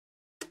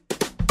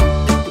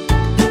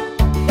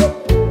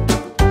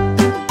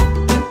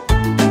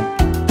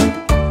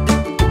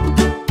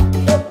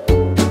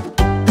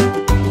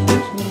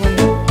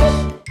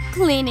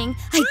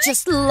cleaning. I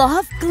just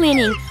love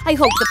cleaning. I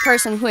hope the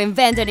person who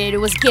invented it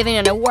was given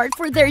an award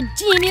for their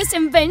genius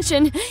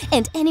invention.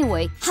 And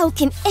anyway, how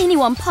can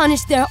anyone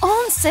punish their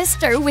own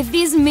sister with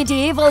these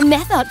medieval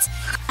methods?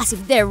 As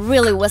if there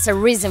really was a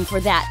reason for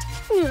that.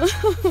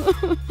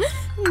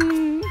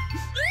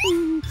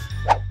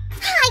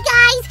 Hi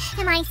guys!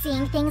 Am I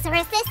seeing things, or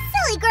is this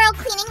silly girl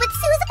cleaning with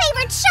Sue's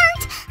favorite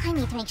shirt? I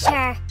need to make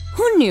sure.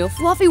 Who knew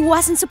Fluffy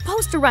wasn't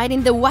supposed to ride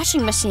in the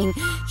washing machine?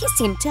 He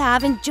seemed to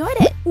have enjoyed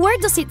it. Where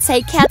does it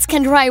say cats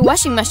can ride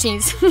washing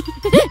machines?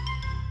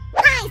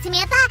 Hi,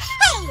 Samantha!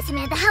 Hey,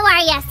 Samantha, how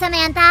are ya,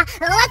 Samantha?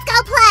 Let's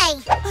go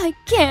play! I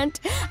can't.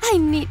 I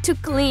need to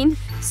clean.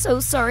 So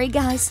sorry,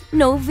 guys.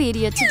 No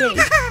video today.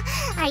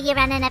 Are you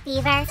running a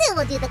fever? Sue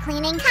will do the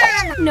cleaning,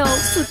 come! No,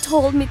 Sue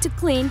told me to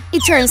clean.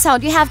 It turns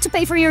out you have to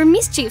pay for your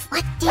mischief.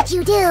 What did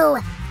you do?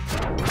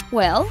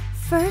 Well,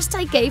 first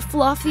I gave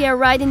Fluffy a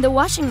ride in the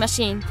washing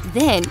machine.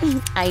 Then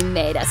I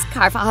made a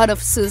scarf out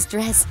of Sue's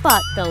dress.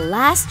 But the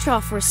last straw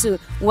for Sue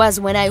was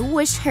when I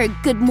wished her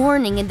good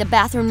morning in the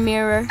bathroom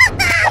mirror.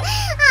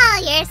 Oh,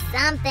 you're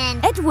something.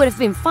 It would have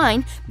been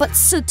fine, but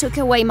Sue took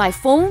away my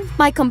phone,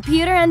 my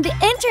computer, and the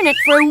internet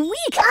for a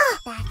week. Oh,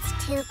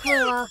 that's too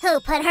cruel. Who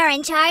put her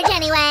in charge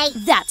anyway?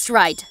 That's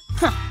right.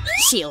 Huh.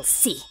 She'll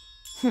see.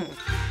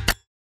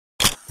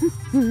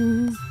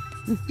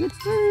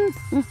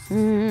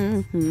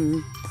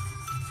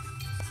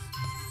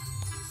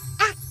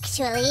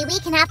 Actually, we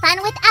can have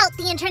fun without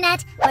the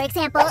internet. For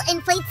example,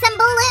 inflate some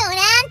balloon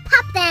and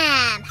pop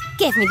them.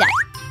 Give me that.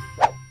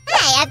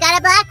 Hey, I've got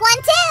a black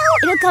one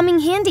too. It'll come in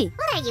handy.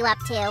 What are you up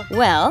to?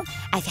 Well,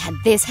 I've had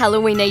this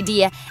Halloween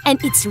idea,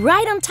 and it's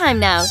right on time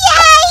now. Yay!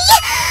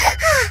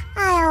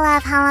 I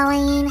love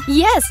Halloween.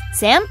 Yes,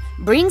 Sam,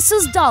 bring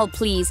Sue's doll,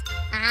 please.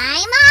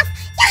 I'm off.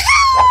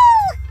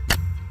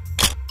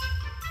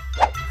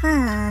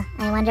 Yahoo!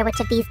 I wonder which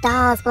of these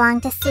dolls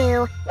belong to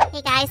Sue.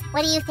 Hey guys,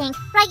 what do you think?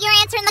 Write your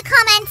answer in the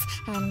comments,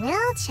 and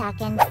we'll check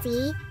and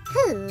see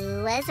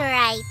who was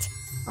right.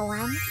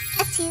 1,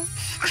 2,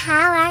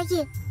 how are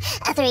you?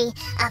 3,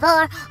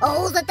 4,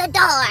 O's at the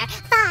door.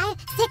 5,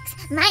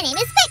 6, my name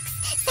is Fix.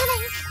 7,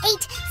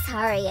 8,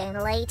 sorry I'm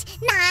late.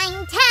 9, 10,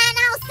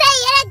 I'll say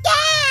it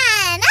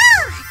again.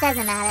 Oh,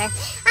 doesn't matter.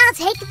 I'll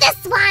take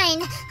this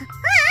one.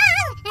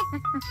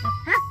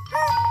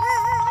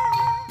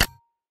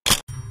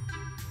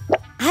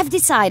 I've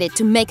decided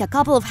to make a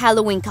couple of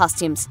Halloween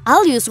costumes.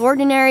 I'll use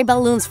ordinary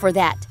balloons for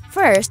that.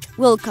 First,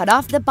 we'll cut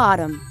off the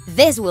bottom.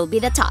 This will be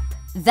the top.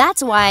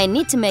 That's why I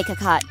need to make a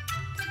cut.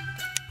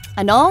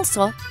 And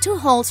also 2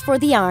 holes for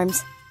the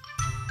arms.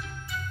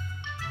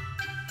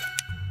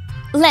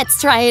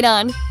 Let's try it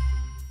on.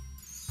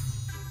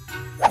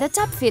 The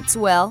top fits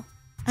well.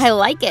 I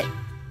like it.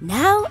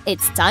 Now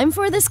it's time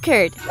for the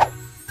skirt.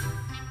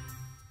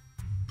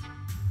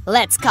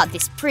 Let's cut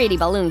this pretty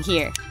balloon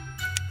here.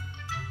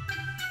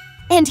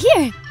 And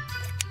here.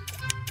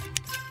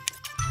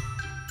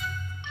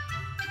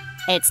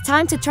 It's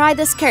time to try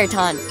the skirt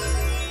on.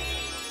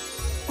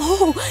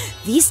 Oh,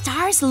 these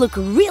stars look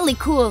really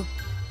cool.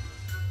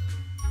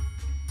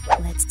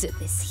 Let's do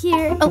this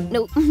here. Oh,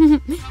 no.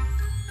 Here!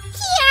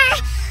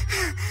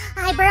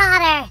 I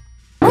brought her.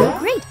 Oh,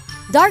 great.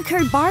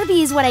 Dark-haired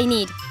Barbie is what I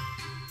need.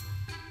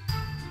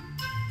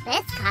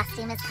 This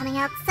costume is coming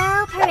out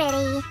so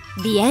pretty.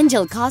 The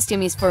angel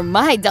costume is for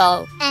my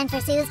doll. And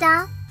for Sue's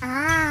doll? Oh,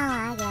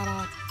 I get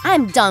it.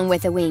 I'm done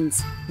with the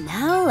wings.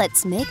 Now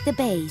let's make the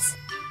base.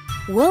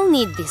 We'll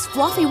need this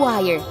fluffy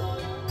wire.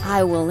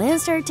 I will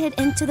insert it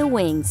into the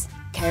wings.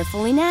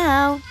 Carefully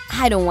now.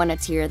 I don't want to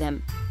tear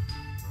them.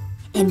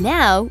 And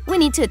now we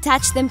need to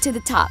attach them to the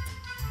top.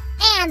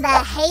 And the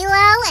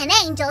halo? An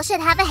angel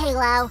should have a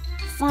halo.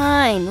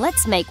 Fine,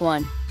 let's make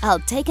one. I'll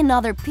take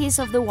another piece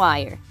of the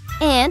wire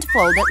and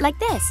fold it like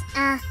this.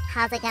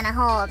 How's it gonna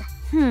hold?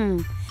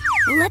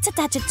 Let's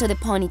attach it to the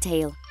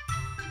ponytail.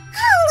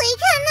 Holy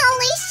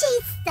cannoli,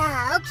 she's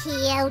so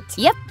cute.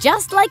 Yep,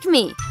 just like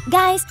me.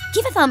 Guys,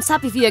 give a thumbs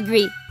up if you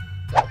agree.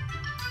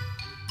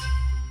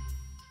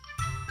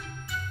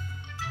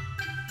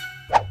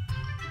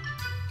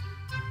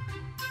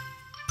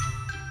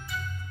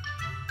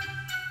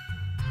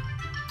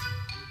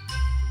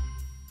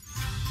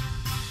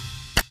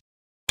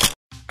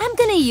 I'm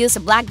gonna use a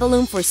black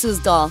balloon for Sue's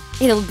doll.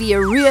 It'll be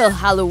a real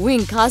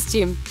Halloween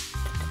costume.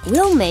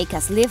 We'll make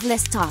a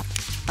sleeveless top.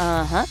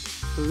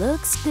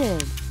 Looks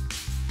good.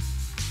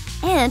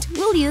 And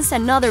we'll use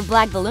another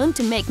black balloon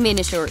to make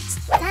mini shorts.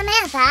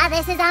 Samantha,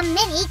 this is a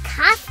mini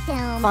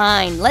costume.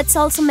 Fine, let's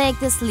also make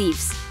the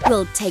sleeves.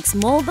 We'll take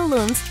small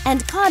balloons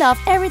and cut off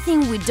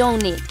everything we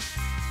don't need.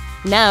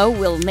 Now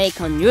we'll make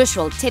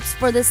unusual tips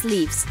for the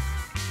sleeves.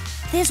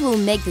 This will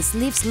make the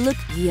sleeves look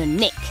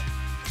unique.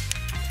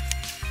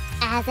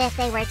 As if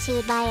they were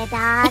chewed by a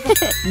dog.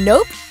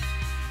 Nope.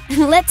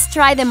 Let's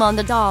try them on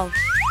the doll.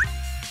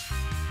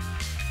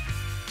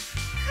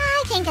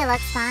 I think it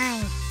looks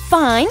fine.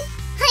 Fine?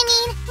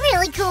 I mean,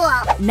 really cool.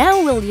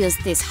 Now we'll use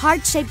this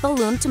heart-shaped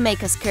balloon to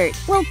make a skirt.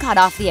 We'll cut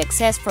off the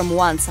excess from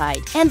one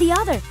side and the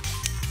other.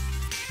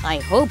 I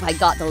hope I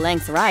got the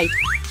length right.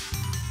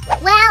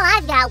 Well,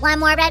 I've got one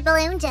more red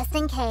balloon just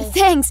in case.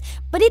 Thanks,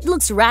 but it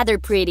looks rather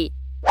pretty.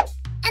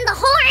 And the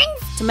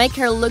horns! To make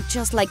her look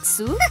just like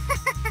Sue?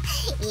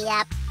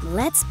 Yep.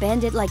 Let's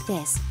bend it like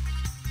this.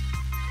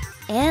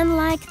 And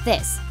like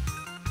this.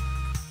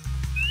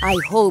 I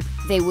hope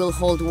they will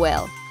hold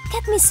well.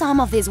 Get me some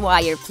of this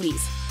wire,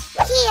 please.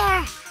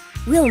 Here.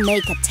 We'll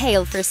make a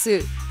tail for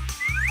Sue.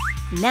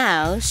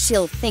 Now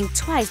she'll think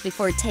twice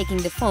before taking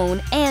the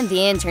phone and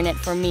the internet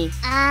for me.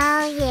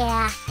 Oh,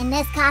 yeah. In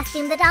this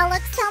costume, the doll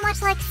looks so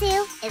much like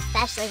Sue,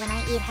 especially when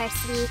I eat her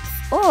sweets.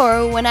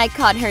 Or when I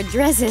cut her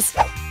dresses.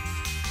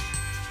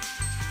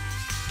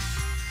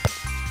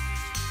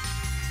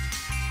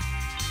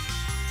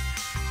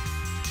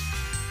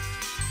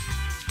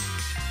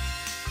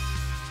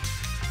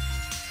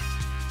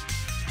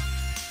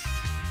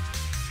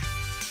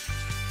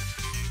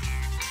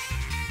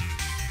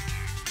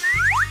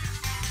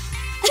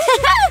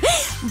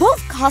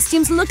 Both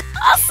costumes look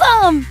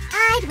awesome!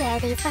 I'd wear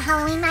these for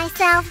Halloween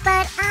myself,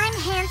 but I'm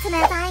handsome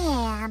as I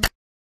am.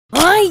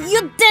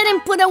 You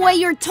didn't put away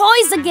your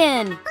toys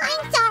again!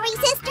 I'm sorry,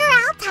 sister.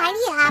 I'll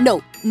tidy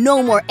up.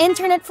 No more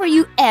internet for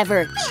you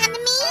ever. And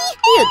me?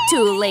 You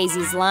too,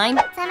 lazy slime.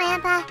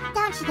 Samantha,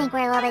 don't you think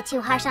we're a little bit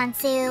too harsh on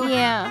Sue?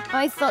 Yeah,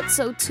 I thought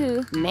so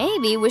too.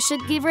 Maybe we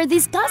should give her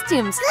these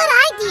costumes.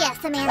 Good idea,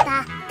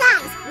 Samantha.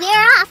 Guys,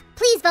 we're off.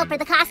 Please vote for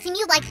the costume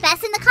you like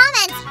best in the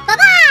comments.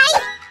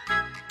 Bye-bye!